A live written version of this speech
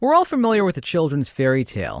We're all familiar with the children's fairy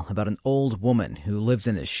tale about an old woman who lives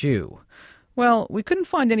in a shoe. Well, we couldn't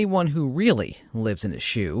find anyone who really lives in a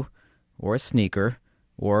shoe, or a sneaker,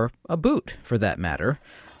 or a boot, for that matter.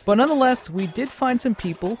 But nonetheless, we did find some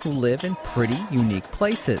people who live in pretty unique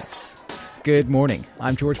places. Good morning,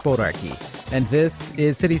 I'm George Bodarky, and this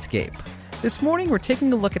is Cityscape. This morning, we're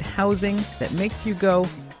taking a look at housing that makes you go,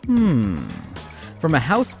 From a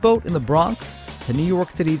houseboat in the Bronx to New York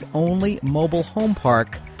City's only mobile home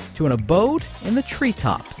park to an abode in the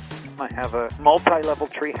treetops. I have a multi-level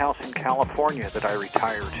treehouse in California that I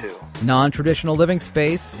retire to. Non-traditional living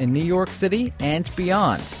space in New York City and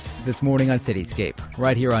beyond. This morning on Cityscape,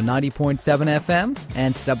 right here on 90.7 FM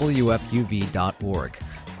and WFUV.org.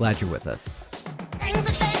 Glad you're with us.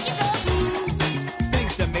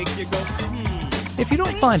 If you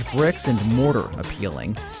don't find bricks and mortar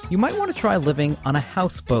appealing, you might want to try living on a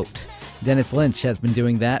houseboat. Dennis Lynch has been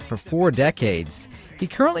doing that for 4 decades. He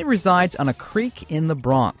currently resides on a creek in the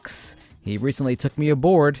Bronx. He recently took me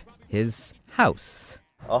aboard his house.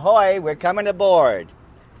 Ahoy, we're coming aboard.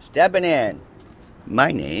 Stepping in.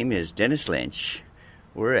 My name is Dennis Lynch.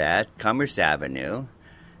 We're at Commerce Avenue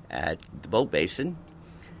at the boat basin,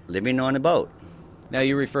 living on a boat. Now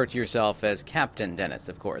you refer to yourself as Captain Dennis,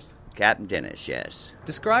 of course. Captain Dennis, yes.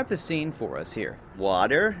 Describe the scene for us here.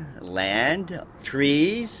 Water, land,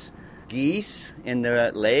 trees, geese in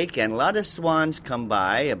the lake, and a lot of swans come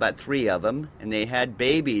by, about 3 of them, and they had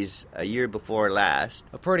babies a year before last.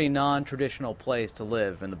 A pretty non-traditional place to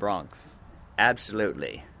live in the Bronx.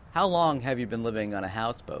 Absolutely. How long have you been living on a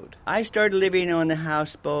houseboat? I started living on the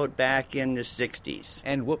houseboat back in the 60s.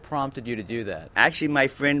 And what prompted you to do that? Actually, my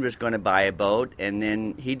friend was going to buy a boat, and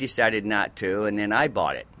then he decided not to, and then I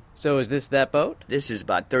bought it. So is this that boat? This is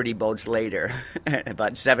about 30 boats later,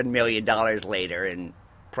 about $7 million later, and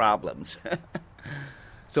problems.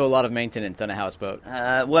 So a lot of maintenance on a houseboat?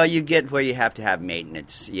 Well, you get where you have to have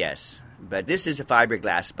maintenance, yes. But this is a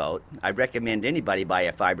fiberglass boat. I recommend anybody buy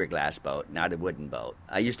a fiberglass boat, not a wooden boat.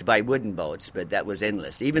 I used to buy wooden boats, but that was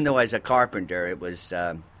endless. Even though I was a carpenter, it was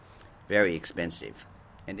very expensive.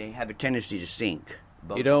 And they have a tendency to sink.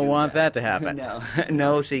 Boats you don't want that to happen. No,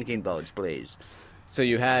 no sinking boats, please. So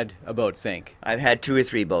you had a boat sink? I've had 2 or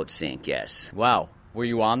 3 boats sink, yes. Wow. Were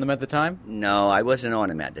you on them at the time? No, I wasn't on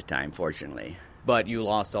them at the time, fortunately. But you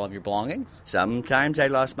lost all of your belongings? Sometimes I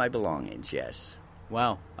lost my belongings, yes.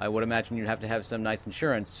 Wow. I would imagine you'd have to have some nice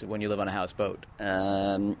insurance when you live on a houseboat.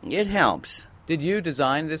 It helps. Did you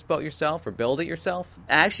design this boat yourself or build it yourself?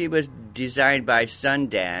 Actually, it was designed by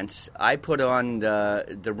Sundance. I put on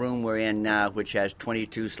the room we're in now, which has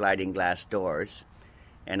 22 sliding glass doors.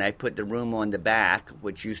 And I put the room on the back,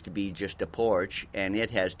 which used to be just a porch, and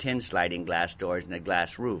it has 10 sliding glass doors and a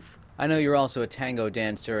glass roof. I know you're also a tango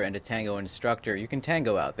dancer and a tango instructor. You can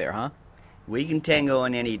tango out there, huh? We can tango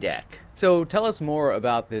on any deck. So tell us more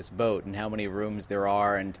about this boat and how many rooms there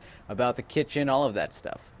are and about the kitchen, all of that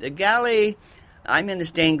stuff. The galley, I'm in the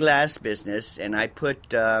stained glass business, and I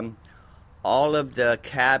put all of the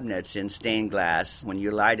cabinets in stained glass. When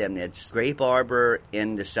you light them, it's grape arbor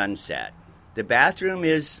in the sunset. The bathroom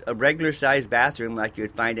is a regular-sized bathroom like you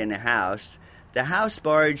would find in a house. The house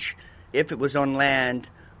barge, if it was on land,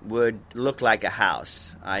 would look like a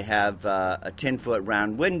house. I have a 10-foot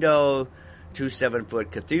round window, 2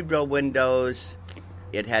 7-foot cathedral windows.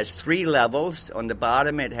 It has 3 levels. On the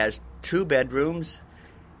bottom, it has 2 bedrooms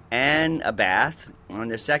and a bath. On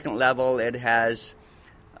the second level, it has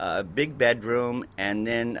a big bedroom and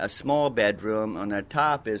then a small bedroom. On the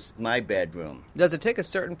top is my bedroom. Does it take a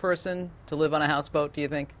certain person to live on a houseboat, do you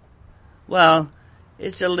think? Well,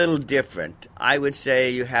 it's a little different. I would say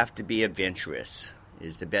you have to be adventurous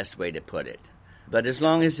is the best way to put it. But as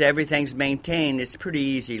long as everything's maintained, it's pretty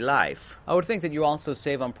easy life. I would think that you also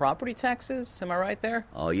save on property taxes. Am I right there?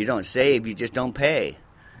 Oh, you don't save, you just don't pay.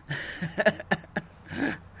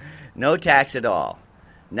 No tax at all.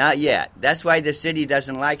 Not yet. That's why the city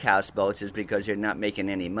doesn't like houseboats, is because they're not making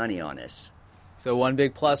any money on us. So one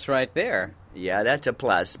big plus right there. Yeah, that's a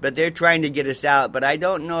plus. But they're trying to get us out, but I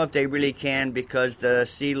don't know if they really can because the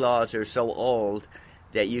sea laws are so old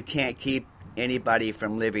that you can't keep anybody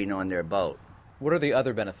from living on their boat. What are the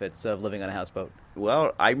other benefits of living on a houseboat?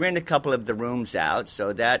 Well, I rent a couple of the rooms out,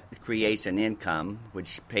 so that creates an income,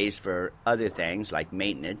 which pays for other things like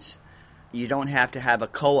maintenance. You don't have to have a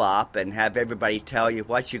co-op and have everybody tell you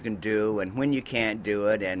what you can do and when you can't do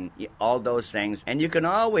it and all those things. And you can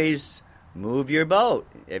always move your boat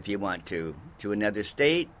if you want to another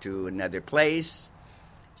state, to another place.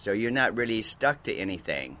 So you're not really stuck to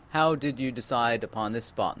anything. How did you decide upon this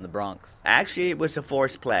spot in the Bronx? Actually, it was a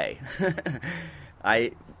forced play.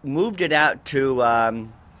 I moved it out to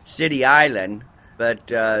City Island But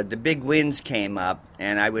the big winds came up,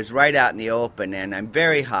 and I was right out in the open, and I'm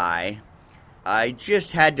very high. I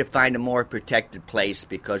just had to find a more protected place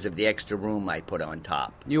because of the extra room I put on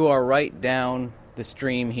top. You are right down the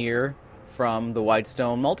stream here from the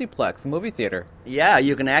Whitestone Multiplex, the movie theater. Yeah,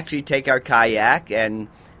 you can actually take our kayak and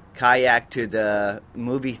kayak to the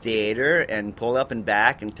movie theater and pull up and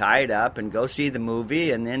back and tie it up and go see the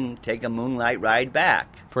movie and then take a moonlight ride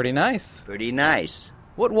back. Pretty nice. Pretty nice.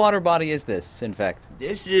 What water body is this, in fact?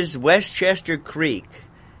 This is Westchester Creek.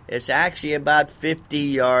 It's actually about 50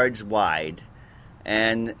 yards wide.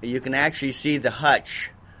 And you can actually see the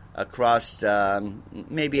hutch across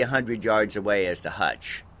maybe 100 yards away is the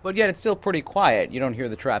hutch. But yet it's still pretty quiet. You don't hear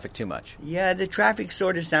the traffic too much. Yeah, the traffic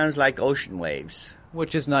sort of sounds like ocean waves.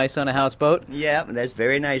 Which is nice on a houseboat. Yeah, that's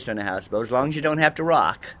very nice on a houseboat, as long as you don't have to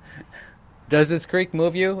rock. Does this creek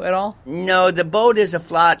move you at all? No, the boat is a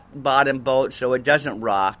flat-bottom boat, so it doesn't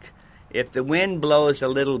rock. If the wind blows a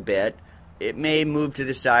little bit, it may move to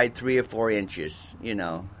the side 3 or 4 inches. You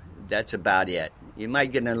know, that's about it. You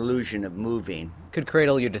might get an illusion of moving. Could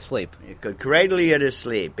cradle you to sleep. It could cradle you to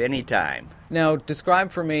sleep anytime. Now,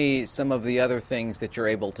 describe for me some of the other things that you're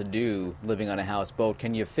able to do living on a houseboat.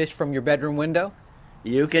 Can you fish from your bedroom window?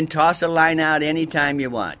 You can toss a line out anytime you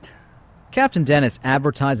want. Captain Dennis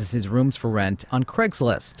advertises his rooms for rent on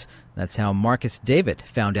Craigslist. That's how Marcus David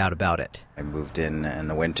found out about it. I moved in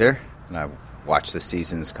the winter, and I watched the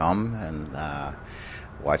seasons come and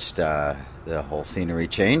watched the whole scenery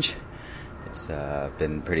change. It's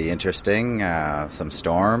been pretty interesting. Some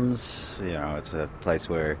storms. You know, it's a place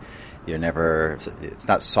where it's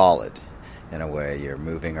not solid in a way. You're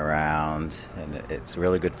moving around, and it's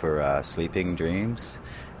really good for sleeping dreams.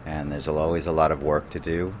 And there's always a lot of work to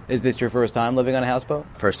do. Is this your first time living on a houseboat?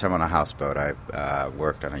 First time on a houseboat. I've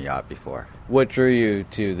worked on a yacht before. What drew you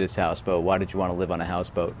to this houseboat? Why did you want to live on a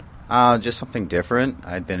houseboat? Just something different.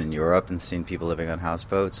 I'd been in Europe and seen people living on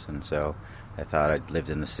houseboats, and so I thought I'd lived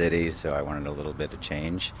in the city, so I wanted a little bit of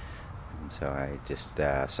change. And so I just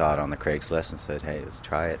saw it on the Craigslist and said, hey, let's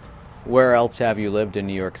try it. Where else have you lived in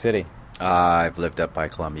New York City? I've lived up by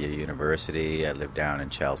Columbia University. I lived down in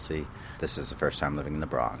Chelsea. This is the first time living in the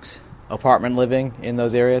Bronx. Apartment living in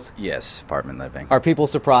those areas? Yes, apartment living. Are people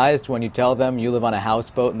surprised when you tell them you live on a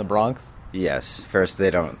houseboat in the Bronx? Yes. First,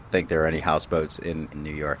 they don't think there are any houseboats in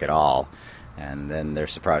New York at all. And then they're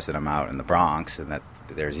surprised that I'm out in the Bronx and that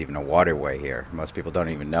there's even a waterway here. Most people don't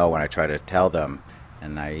even know when I try to tell them.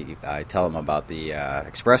 And I tell them about the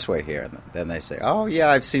expressway here. And then they say, oh, yeah,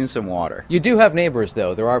 I've seen some water. You do have neighbors,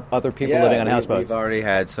 though. There are other people living on houseboats. We've already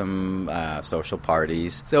had some social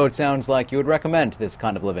parties. So it sounds like you would recommend this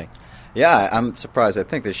kind of living. Yeah, I'm surprised. I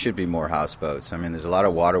think there should be more houseboats. I mean, there's a lot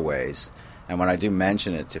of waterways. And when I do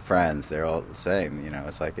mention it to friends, they're all saying, you know,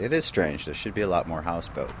 it's like, it is strange. There should be a lot more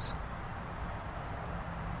houseboats.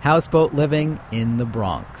 Houseboat living in the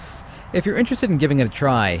Bronx. If you're interested in giving it a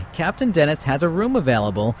try, Captain Dennis has a room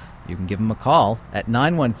available. You can give him a call at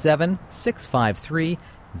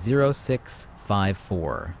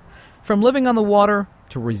 917-653-0654. From living on the water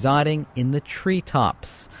to residing in the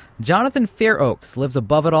treetops, Jonathan Fairoaks lives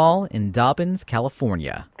above it all in Dobbins,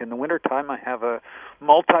 California. In the wintertime, I have a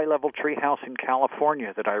multi-level treehouse in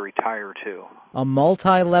California that I retire to. A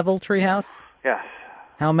multi-level treehouse? Yes.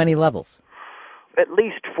 How many levels? At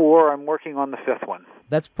least 4. I'm working on the 5th one.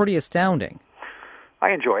 That's pretty astounding.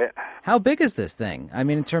 I enjoy it. How big is this thing? I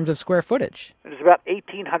mean, in terms of square footage. It is about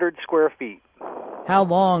 1,800 square feet. How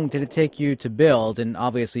long did it take you to build? And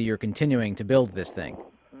obviously you're continuing to build this thing.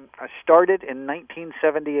 I started in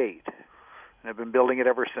 1978, and I've been building it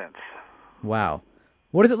ever since. Wow.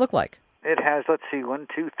 What does it look like? It has,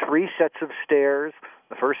 3 sets of stairs.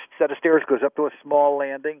 The first set of stairs goes up to a small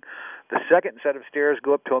landing. The second set of stairs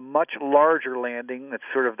go up to a much larger landing. That's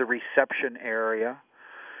sort of the reception area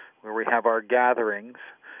where we have our gatherings.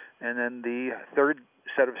 And then the third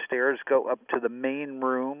set of stairs go up to the main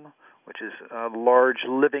room, which is a large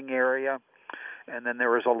living area. And then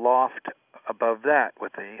there is a loft above that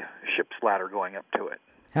with a ship's ladder going up to it.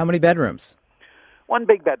 How many bedrooms? 1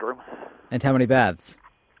 big bedroom. And how many baths?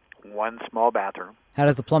 1 small bathroom. How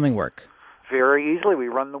does the plumbing work? Very easily. We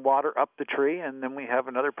run the water up the tree, and then we have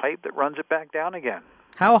another pipe that runs it back down again.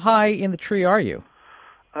 How high in the tree are you?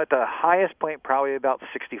 At the highest point, probably about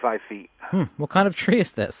 65 feet. What kind of tree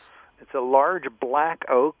is this? It's a large black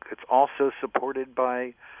oak. It's also supported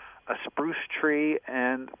by a spruce tree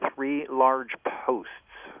and 3 large posts.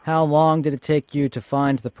 How long did it take you to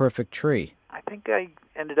find the perfect tree? I think I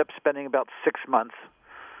ended up spending about 6 months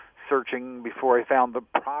searching before I found the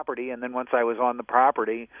property, and then once I was on the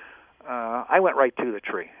property, I went right to the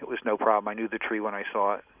tree. It was no problem. I knew the tree when I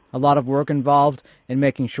saw it. A lot of work involved in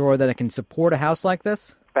making sure that it can support a house like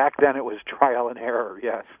this? Back then it was trial and error,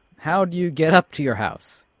 yes. How do you get up to your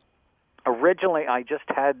house? Originally I just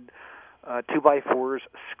had 2x4s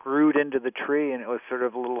screwed into the tree, and it was sort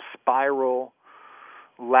of a little spiral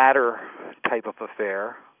ladder type of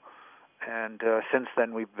affair. And since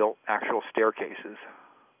then we've built actual staircases.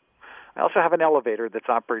 I also have an elevator that's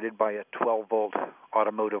operated by a 12-volt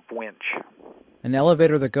automotive winch. An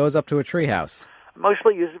elevator that goes up to a treehouse. I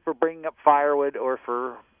mostly use it for bringing up firewood or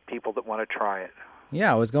for people that want to try it.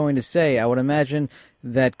 Yeah, I was going to say, I would imagine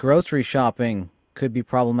that grocery shopping could be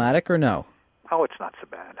problematic, or no? Oh, it's not so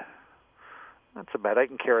bad. Not so bad. I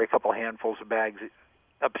can carry a couple handfuls of bags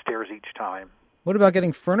upstairs each time. What about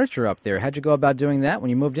getting furniture up there? How'd you go about doing that when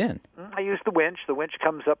you moved in? I use the winch. The winch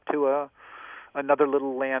comes up to another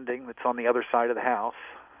little landing that's on the other side of the house.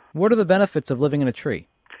 What are the benefits of living in a tree?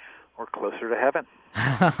 We're closer to heaven.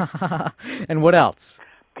 And what else?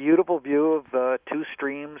 Beautiful view of the two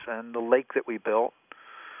streams and the lake that we built.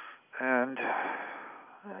 And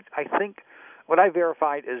I think what I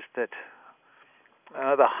verified is that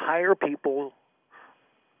the higher people's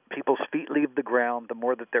feet leave the ground, the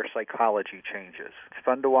more that their psychology changes. It's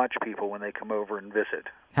fun to watch people when they come over and visit.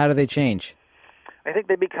 How do they change? I think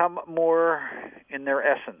they become more in their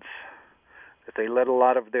essence, that they let a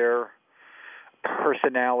lot of their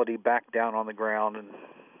personality back down on the ground and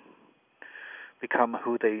become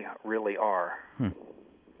who they really are.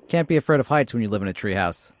 Can't be afraid of heights when you live in a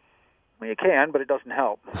treehouse. Well, you can, but it doesn't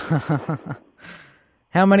help.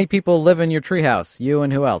 How many people live in your treehouse? You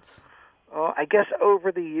and who else? I guess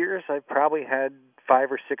over the years I've probably had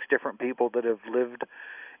 5 or 6 different people that have lived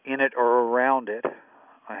in it or around it.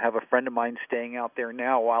 I have a friend of mine staying out there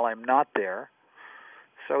now while I'm not there.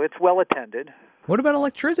 So it's well attended. What about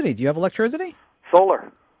electricity? Do you have electricity?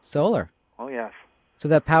 Solar. Solar. Oh, yes. So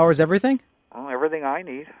that powers everything? Well, everything I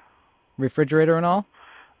need. Refrigerator and all?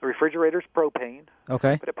 The refrigerator's propane.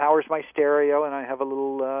 Okay. But it powers my stereo, and I have a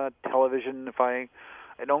little television. If I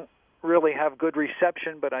don't really have good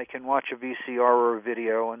reception, but I can watch a VCR or a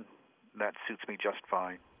video, and that suits me just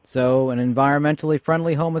fine. So an environmentally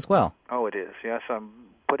friendly home as well? Oh, it is, yes. I'm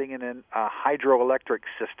putting in a hydroelectric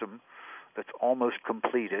system that's almost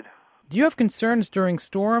completed. Do you have concerns during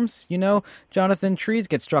storms? You know, Jonathan, trees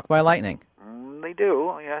get struck by lightning. They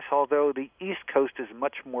do, yes, although the East Coast is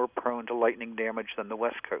much more prone to lightning damage than the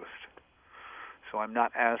West Coast. So I'm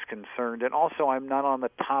not as concerned. And also, I'm not on the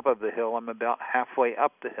top of the hill. I'm about halfway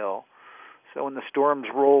up the hill. So when the storms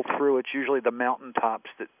roll through, it's usually the mountaintops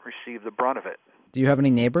that receive the brunt of it. Do you have any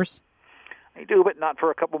neighbors? I do, but not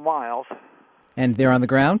for a couple miles. And they're on the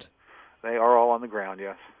ground? They are all on the ground,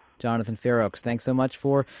 yes. Jonathan Fair Oaks, thanks so much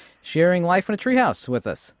for sharing life in a treehouse with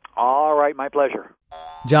us. All right, my pleasure.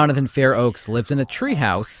 Jonathan Fair Oaks lives in a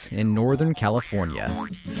treehouse in Northern California.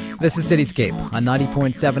 This is Cityscape on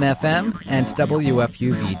 90.7 FM and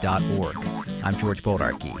WFUV.org. I'm George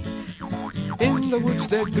Bodarky. In the woods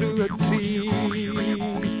there grew a tree,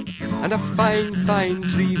 and a fine, fine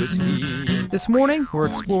tree was he. This morning, we're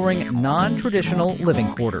exploring non-traditional living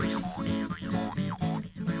quarters.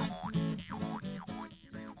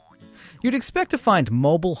 You'd expect to find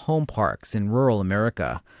mobile home parks in rural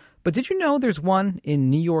America, but did you know there's one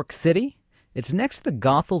in New York City? It's next to the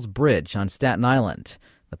Goethals Bridge on Staten Island.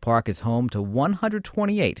 The park is home to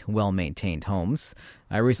 128 well-maintained homes.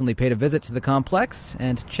 I recently paid a visit to the complex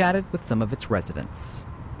and chatted with some of its residents.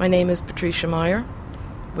 My name is Patricia Meyer.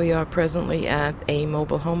 We are presently at a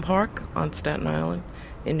mobile home park on Staten Island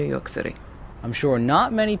in New York City. I'm sure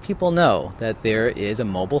not many people know that there is a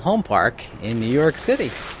mobile home park in New York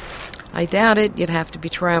City. I doubt it. You'd have to be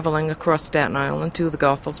traveling across Staten Island to the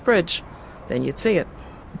Goethals Bridge. Then you'd see it.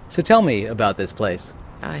 So tell me about this place.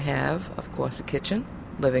 I have, of course, a kitchen,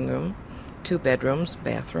 living room, 2 bedrooms,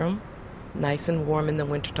 bathroom. Nice and warm in the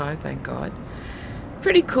wintertime, thank God.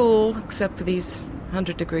 Pretty cool, except for these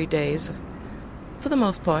 100-degree days. For the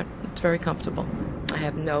most part, it's very comfortable. I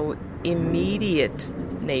have no immediate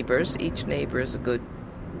neighbors. Each neighbor is a good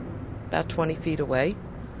about 20 feet away.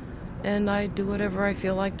 And I do whatever I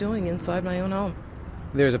feel like doing inside my own home.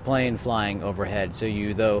 There's a plane flying overhead, so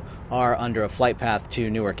you, though, are under a flight path to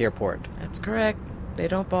Newark Airport. That's correct. They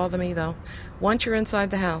don't bother me, though. Once you're inside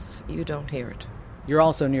the house, you don't hear it. You're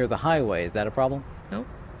also near the highway. Is that a problem? Nope.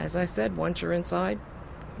 As I said, once you're inside,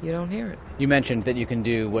 you don't hear it. You mentioned that you can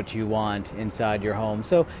do what you want inside your home,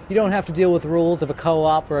 so you don't have to deal with rules of a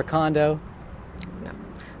co-op or a condo? No.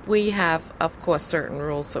 We have, of course, certain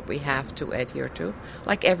rules that we have to adhere to,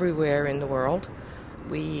 like everywhere in the world.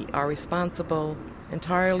 We are responsible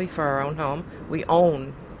entirely for our own home. We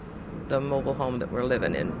own the mobile home that we're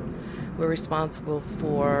living in. We're responsible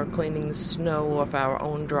for cleaning the snow off our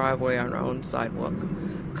own driveway on our own sidewalk,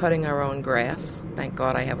 cutting our own grass. Thank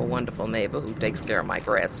God I have a wonderful neighbor who takes care of my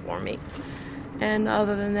grass for me. And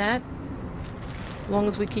other than that, as long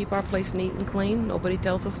as we keep our place neat and clean, nobody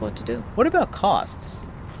tells us what to do. What about costs?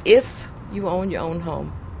 If you own your own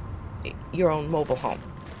home, your own mobile home,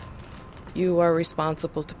 you are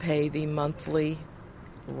responsible to pay the monthly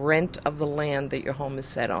rent of the land that your home is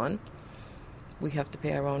set on. We have to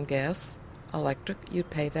pay our own gas, electric. You'd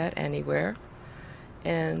pay that anywhere.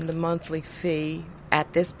 And the monthly fee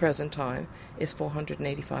at this present time is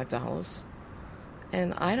 $485.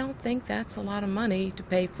 And I don't think that's a lot of money to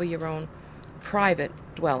pay for your own private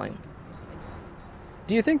dwelling.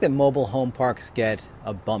 Do you think that mobile home parks get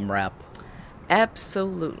a bum rap?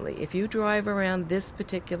 Absolutely. If you drive around this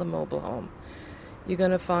particular mobile home, you're going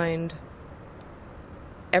to find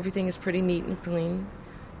everything is pretty neat and clean.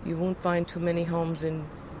 You won't find too many homes in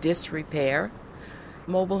disrepair.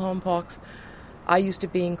 Mobile home parks are used to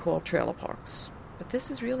being called trailer parks, but this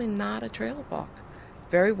is really not a trailer park.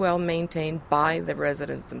 Very well maintained by the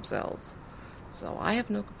residents themselves. So I have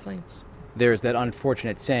no complaints. There's that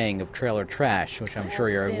unfortunate saying of trailer trash, which I'm sure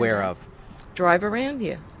you're aware of. Drive around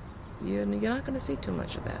here. You're not going to see too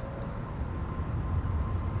much of that.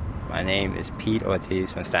 My name is Pete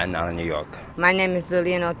Ortiz from Staten Island, New York. My name is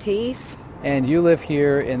Lillian Ortiz. And you live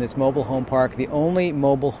here in this mobile home park, the only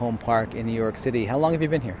mobile home park in New York City. How long have you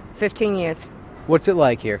been here? 15 years. What's it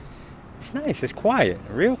like here? It's nice. It's quiet,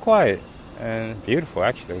 real quiet, and beautiful,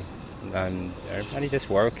 actually. Everybody just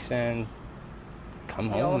works and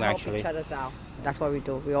come We all home, help actually. each other out. That's what we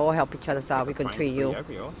do. We all help each other out. We can treat you.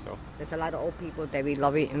 Also. There's a lot of old people that we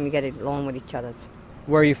love it and we get along with each other.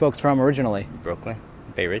 Where are you folks from originally? Brooklyn,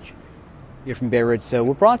 Bay Ridge. You're from Bay Ridge, so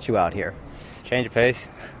what brought you out here? Change of pace.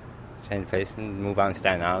 And move out in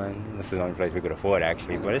Staten Island. This is the only place we could afford,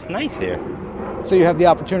 actually, but it's nice here. So you have the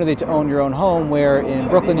opportunity to own your own home, where in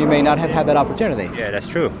Brooklyn you may not have had that opportunity. Yeah, that's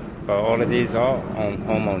true. But all of these are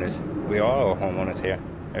homeowners. We are all homeowners here.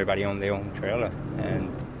 Everybody owns their own trailer,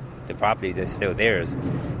 and the property is still theirs.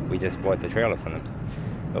 We just bought the trailer from them.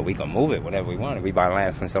 But we can move it whatever we want. If we buy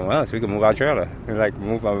land from someone else, we can move our trailer. It's like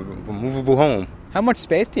move a movable home. How much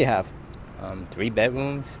space do you have? 3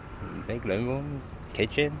 bedrooms, big living room,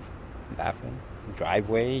 kitchen, bathroom,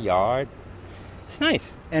 driveway, yard. It's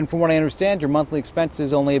nice. And from what I understand, your monthly expense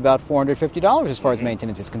is only about $450 as far as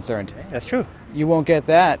maintenance is concerned. Yeah, that's true. You won't get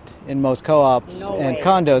that in most co-ops and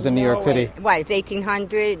condos in New York City. What, it's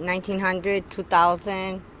 $1,800, $1,900,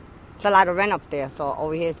 $2,000. It's a lot of rent up there, so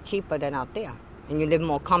over here it's cheaper than out there. And you live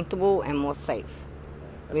more comfortable and more safe.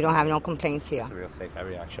 We don't have no complaints here. It's a real safe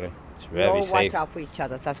area, actually. It's We very all safe. watch out for each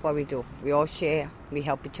other. That's what we do. We all share, we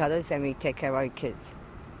help each other, and we take care of our kids.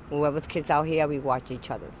 Whoever's kids out here, we watch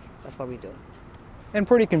each other's. That's what we do. And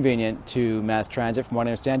pretty convenient to mass transit. From what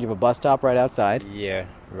I understand, you have a bus stop right outside. Yeah,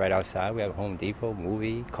 right outside. We have a Home Depot,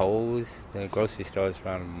 movie, Kohl's. The grocery store is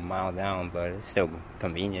around a mile down, but it's still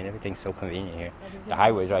convenient. Everything's so convenient here. The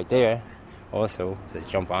highway's right there. Also, just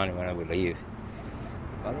jump on it whenever we leave.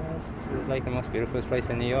 Otherwise, this is like the most beautiful place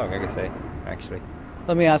in New York, I could say, actually.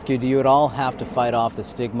 Let me ask you, do you at all have to fight off the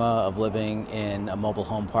stigma of living in a mobile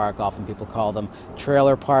home park? Often people call them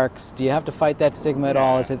trailer parks. Do you have to fight that stigma at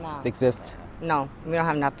all as it exists? No, we don't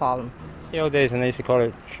have that problem. The old days when they used to call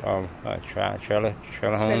it trailer homes. trash, something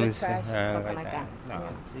like that. No, Yeah.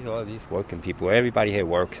 these are all these working people. Everybody here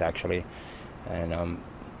works, actually. And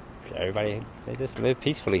everybody, they just live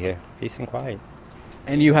peacefully here, peace and quiet.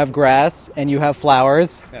 And you have grass, and you have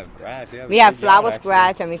flowers. We have grass. We have flowers,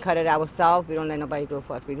 grass, and we cut it ourselves. We don't let nobody do it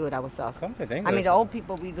for us. We do it ourselves. I mean, the old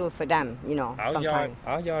people, we do it for them, you know, sometimes.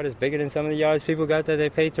 Our yard is bigger than some of the yards people got that they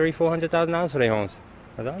pay $300,000-$400,000 for their homes.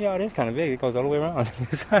 Because our yard is kind of big. It goes all the way around.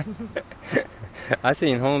 I've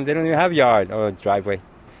seen homes, they don't even have yard or driveway.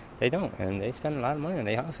 They don't, and they spend a lot of money on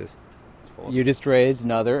their houses. You just raised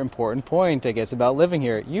another important point, I guess, about living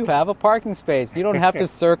here. You have a parking space. You don't have to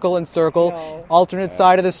circle and circle, alternate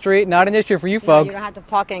side of the street. Not an issue for you No, folks. you don't have to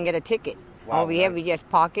park it and get a ticket. Over here, we just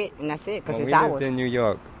park it, and that's it, because When it's we lived ours. in New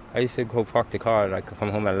York, I used to go park the car, like come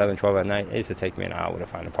home at 11, 12 at night. It used to take me an hour to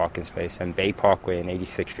find a parking space. And Bay Parkway and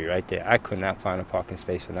 86th Street right there, I could not find a parking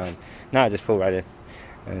space for them. Now I just pull right in,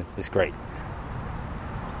 and it's great.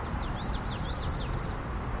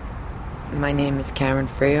 My name is Karen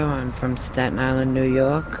Frio. I'm from Staten Island, New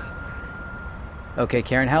York. Okay,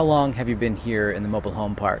 Karen, how long have you been here in the mobile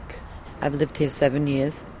home park? I've lived here 7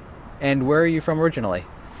 years. And where are you from originally?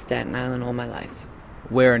 Staten Island all my life.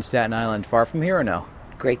 Where in Staten Island? Far from here or no?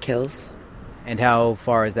 Great Kills. And how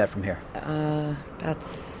far is that from here? About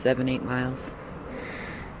 7-8 miles.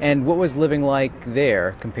 And what was living like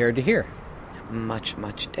there compared to here? much,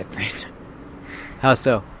 much different. How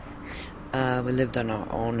so? We lived on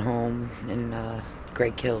our own home in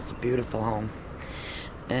Great Kills, a beautiful home.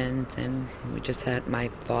 And then we just had, my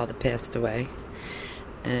father passed away,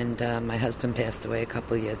 and my husband passed away a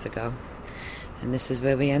couple of years ago. And this is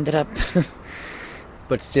where we ended up.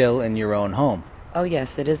 But still in your own home. Oh,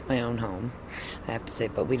 yes, it is my own home, I have to say,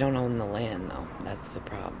 but we don't own the land, though. That's the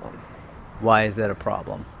problem. Why is that a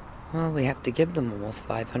problem? Well, we have to give them almost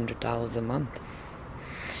 $500 a month.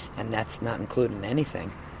 And that's not including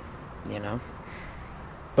anything, you know?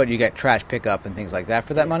 But you get trash pickup and things like that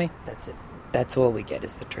for that money? That's it. That's all we get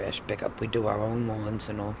is the trash pickup. We do our own lawns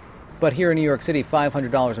and all. But here in New York City,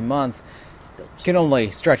 $500 a month can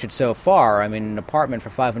only stretch it so far. I mean, an apartment for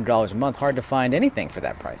 $500 a month, hard to find anything for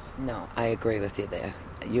that price. No, I agree with you there.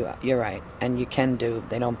 You're right. And you can do,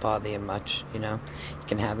 they don't bother you much, you know. You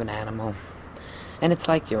can have an animal. And it's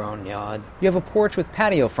like your own yard. You have a porch with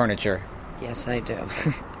patio furniture. Yes, I do.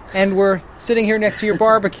 And we're sitting here next to your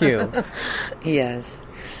barbecue. Yes.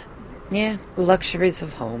 Yeah, luxuries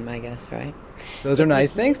of home, I guess, right? Those are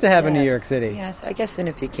nice things to have in New York City. Yes, I guess, and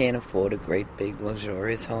if you can't afford a great, big,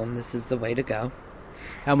 luxurious home, this is the way to go.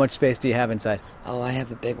 How much space do you have inside? Oh, I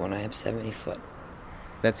have a big one. I have 70 foot.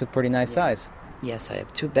 That's a pretty nice size. Yes, I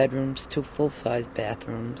have 2 bedrooms, 2 full-size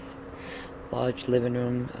bathrooms, large living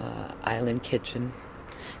room, island kitchen.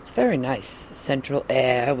 It's very nice. Central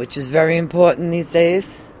air, which is very important these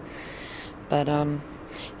days. But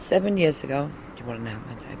 7 years ago, do you want to know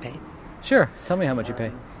how much I paid? Sure. Tell me how much you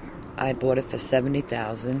paid. I bought it for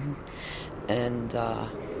 $70,000, and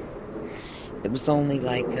it was only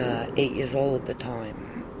like 8 years old at the time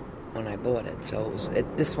when I bought it. So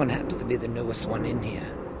this one happens to be the newest one in here.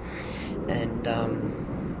 And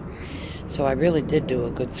so I really did do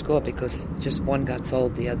a good score because just one got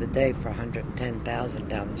sold the other day for $110,000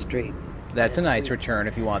 down the street. That's a nice return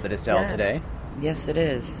if you wanted to sell today. Yes, it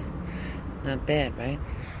is. Not bad, right?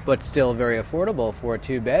 But still very affordable for a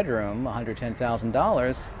 2-bedroom,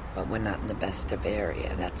 $110,000. But we're not in the best of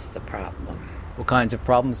area. That's the problem. What kinds of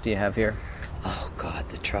problems do you have here? Oh, God,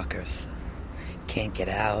 the truckers. Can't get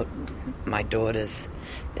out. My daughters,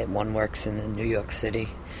 that one works in New York City,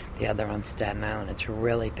 the other on Staten Island. It's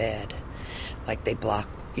really bad. Like they block,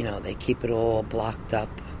 you know, they keep it all blocked up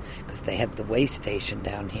because they have the way station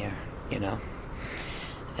down here, you know.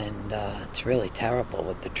 And it's really terrible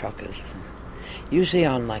with the truckers. Usually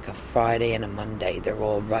on like a Friday and a Monday, they're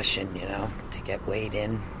all rushing, you know, to get weighed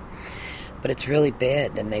in. But it's really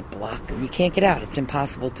bad. Then they block. You can't get out. It's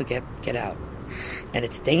impossible to get out. And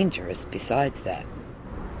it's dangerous besides that.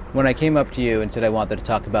 When I came up to you and said I wanted to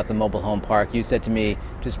talk about the mobile home park, you said to me,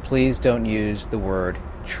 just please don't use the word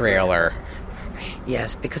trailer.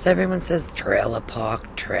 Yes, because everyone says trailer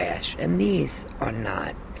park, trash, and these are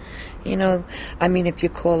not. You know, I mean, if you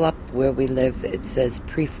call up where we live, it says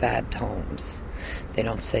prefabbed homes. They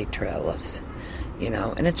don't say trailers, you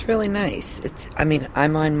know, and it's really nice. I mean, I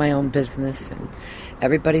mind my own business, and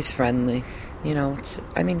everybody's friendly. You know,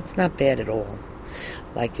 it's not bad at all.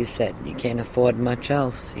 Like you said, you can't afford much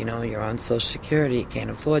else. You know, you're on Social Security. You can't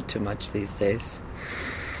afford too much these days.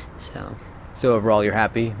 So overall, you're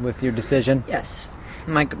happy with your decision? Yes.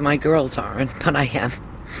 My girls aren't, but I am.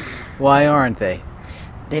 Why aren't they?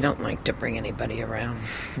 They don't like to bring anybody around.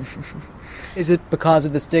 Is it because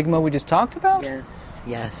of the stigma we just talked about?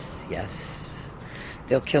 Yes.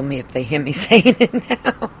 They'll kill me if they hear me saying it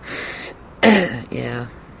now. Yeah.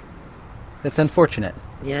 That's unfortunate.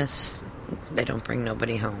 Yes. They don't bring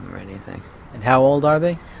nobody home or anything. And how old are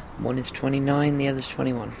they? One is 29, the other's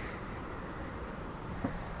 21.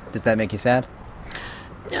 Does that make you sad?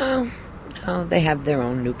 No, they have their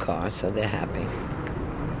own new car, so they're happy.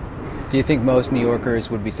 Do you think most New Yorkers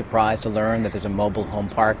would be surprised to learn that there's a mobile home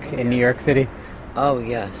park in New York City? Oh,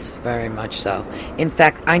 yes, very much so. In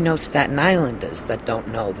fact, I know Staten Islanders that don't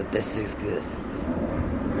know that this exists.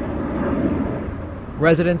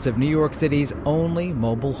 Residents of New York City's only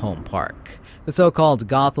mobile home park. The so-called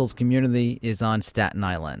Goethals community is on Staten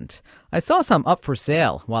Island. I saw some up for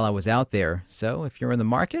sale while I was out there, so if you're in the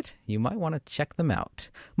market, you might want to check them out.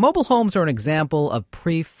 Mobile homes are an example of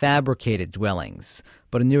prefabricated dwellings,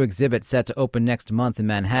 but a new exhibit set to open next month in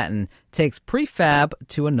Manhattan takes prefab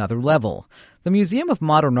to another level. The Museum of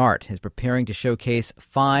Modern Art is preparing to showcase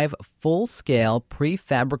 5 full-scale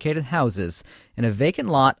prefabricated houses in a vacant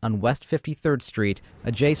lot on West 53rd Street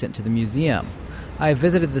adjacent to the museum. I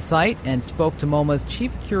visited the site and spoke to MoMA's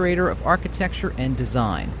Chief Curator of Architecture and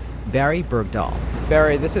Design, Barry Bergdahl.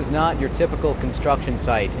 Barry, this is not your typical construction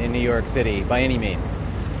site in New York City by any means.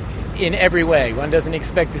 In every way. One doesn't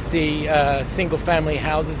expect to see single-family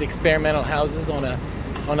houses, experimental houses on a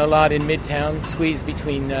on a lot in Midtown, squeezed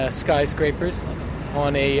between skyscrapers,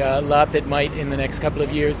 on a lot that might, in the next couple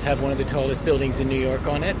of years, have one of the tallest buildings in New York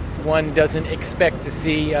on it. One doesn't expect to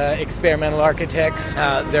see experimental architects,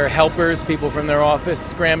 their helpers, people from their office,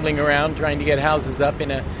 scrambling around trying to get houses up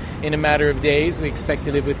in a matter of days. We expect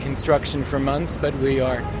to live with construction for months, but we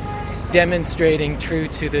are demonstrating, true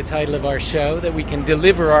to the title of our show, that we can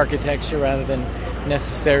deliver architecture rather than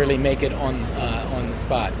necessarily make it on the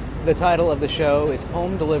spot. The title of the show is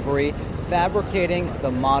Home Delivery, Fabricating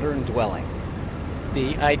the Modern Dwelling.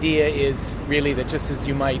 The idea is really that just as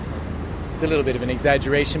you might, it's a little bit of an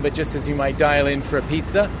exaggeration, but just as you might dial in for a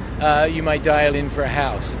pizza, you might dial in for a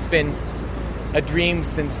house. It's been a dream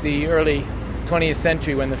since the early 20th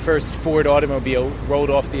century when the first Ford automobile rolled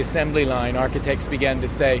off the assembly line. Architects began to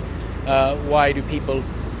say, why do people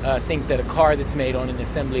think that a car that's made on an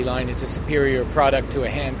assembly line is a superior product to a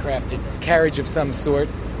handcrafted carriage of some sort?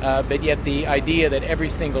 But yet the idea that every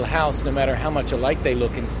single house, no matter how much alike they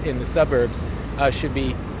look in the suburbs, should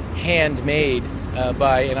be handmade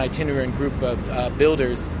by an itinerant group of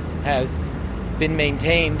builders has been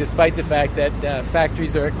maintained despite the fact that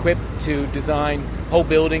factories are equipped to design whole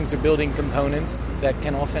buildings or building components that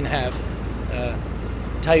can often have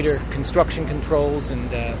tighter construction controls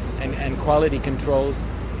and quality controls.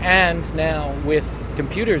 And now with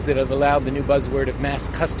computers that have allowed the new buzzword of mass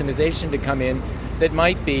customization to come in, that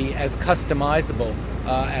might be as customizable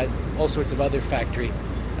as all sorts of other factory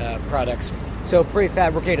products. So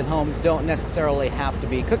prefabricated homes don't necessarily have to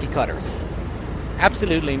be cookie cutters?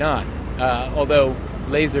 Absolutely not. Although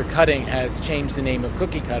laser cutting has changed the name of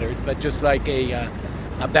cookie cutters, but just like a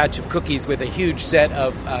batch of cookies with a huge set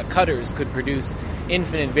of cutters could produce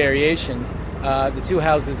infinite variations, the two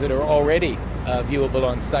houses that are already viewable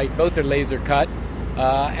on site, both are laser cut,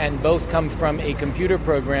 and both come from a computer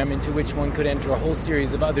program into which one could enter a whole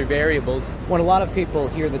series of other variables. When a lot of people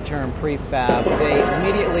hear the term prefab, they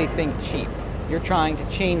immediately think cheap. You're trying to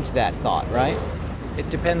change that thought, right? It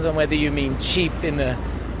depends on whether you mean cheap in the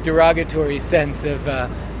derogatory sense of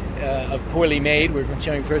poorly made. We're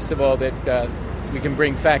showing, first of all, that we can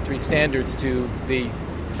bring factory standards to the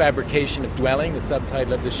fabrication of dwelling, the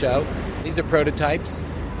subtitle of the show. These are prototypes.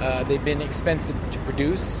 They've been expensive to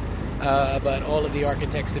produce, but all of the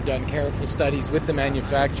architects have done careful studies with the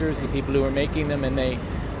manufacturers, the people who are making them, and they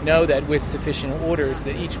know that with sufficient orders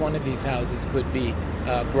that each one of these houses could be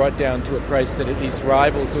brought down to a price that at least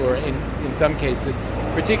rivals, or in some cases,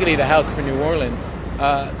 particularly the house for New Orleans,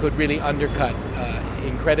 could really undercut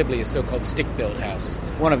incredibly a so-called stick-built house.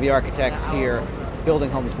 One of the architects here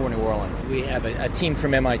building homes for New Orleans. We have a team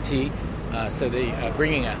from MIT, so they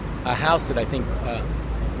bringing a house that I think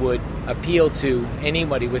would appeal to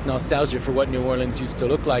anybody with nostalgia for what New Orleans used to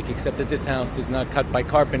look like, except that this house is not cut by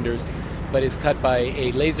carpenters, but is cut by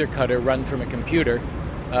a laser cutter run from a computer.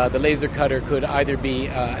 The laser cutter could either be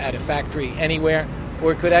at a factory anywhere,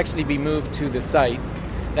 or it could actually be moved to the site.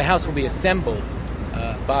 The house will be assembled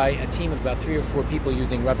by a team of about 3 or 4 people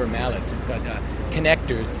using rubber mallets. It's got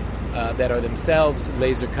connectors that are themselves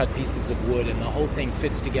laser-cut pieces of wood, and the whole thing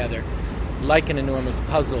fits together like an enormous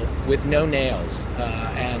puzzle with no nails.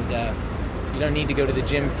 And you don't need to go to the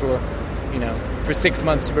gym for 6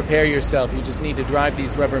 months to prepare yourself. You just need to drive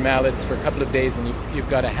these rubber mallets for a couple of days, and you've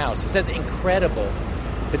got a house. This has incredible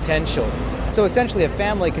potential. So essentially a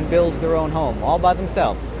family can build their own home all by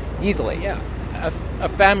themselves, easily. Yeah, a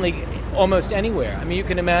family almost anywhere. I mean, you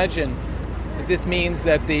can imagine that this means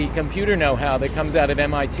that the computer know-how that comes out of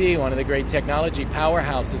MIT, one of the great technology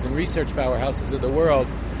powerhouses and research powerhouses of the world,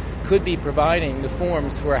 could be providing the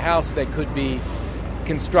forms for a house that could be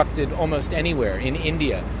constructed almost anywhere, in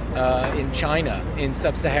India, in China, in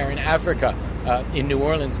sub-Saharan Africa, in New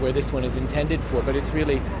Orleans, where this one is intended for. But it's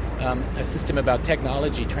really a system about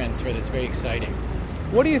technology transfer that's very exciting.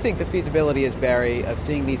 What do you think the feasibility is, Barry, of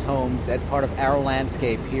seeing these homes as part of our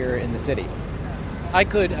landscape here in the city? I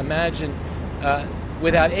could imagine,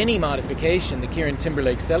 without any modification, the Kieran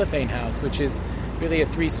Timberlake Cellophane House, which is really a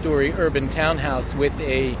 3-story urban townhouse with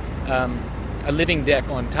a living deck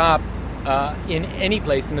on top, in any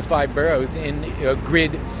place in the 5 boroughs in a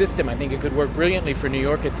grid system. I think it could work brilliantly for New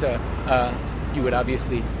York. It's you would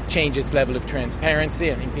obviously change its level of transparency.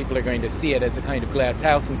 I think people are going to see it as a kind of glass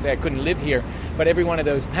house and say, I couldn't live here. But every one of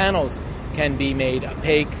those panels can be made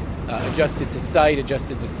opaque, adjusted to sight,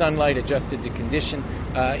 adjusted to sunlight, adjusted to condition.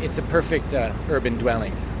 It's a perfect urban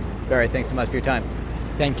dwelling. Barry, thanks so much for your time.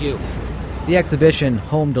 Thank you. The exhibition,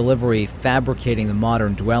 Home Delivery, Fabricating the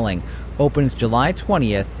Modern Dwelling, opens July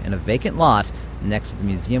 20th in a vacant lot next to the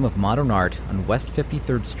Museum of Modern Art on West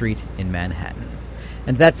 53rd Street in Manhattan.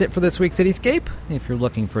 And that's it for this week's Cityscape. If you're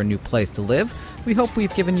looking for a new place to live, we hope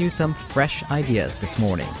we've given you some fresh ideas this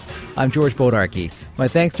morning. I'm George Bodarky. My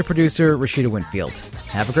thanks to producer Rashida Winfield.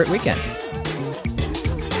 Have a great weekend.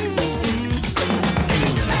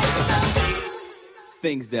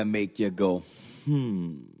 Things that make you go,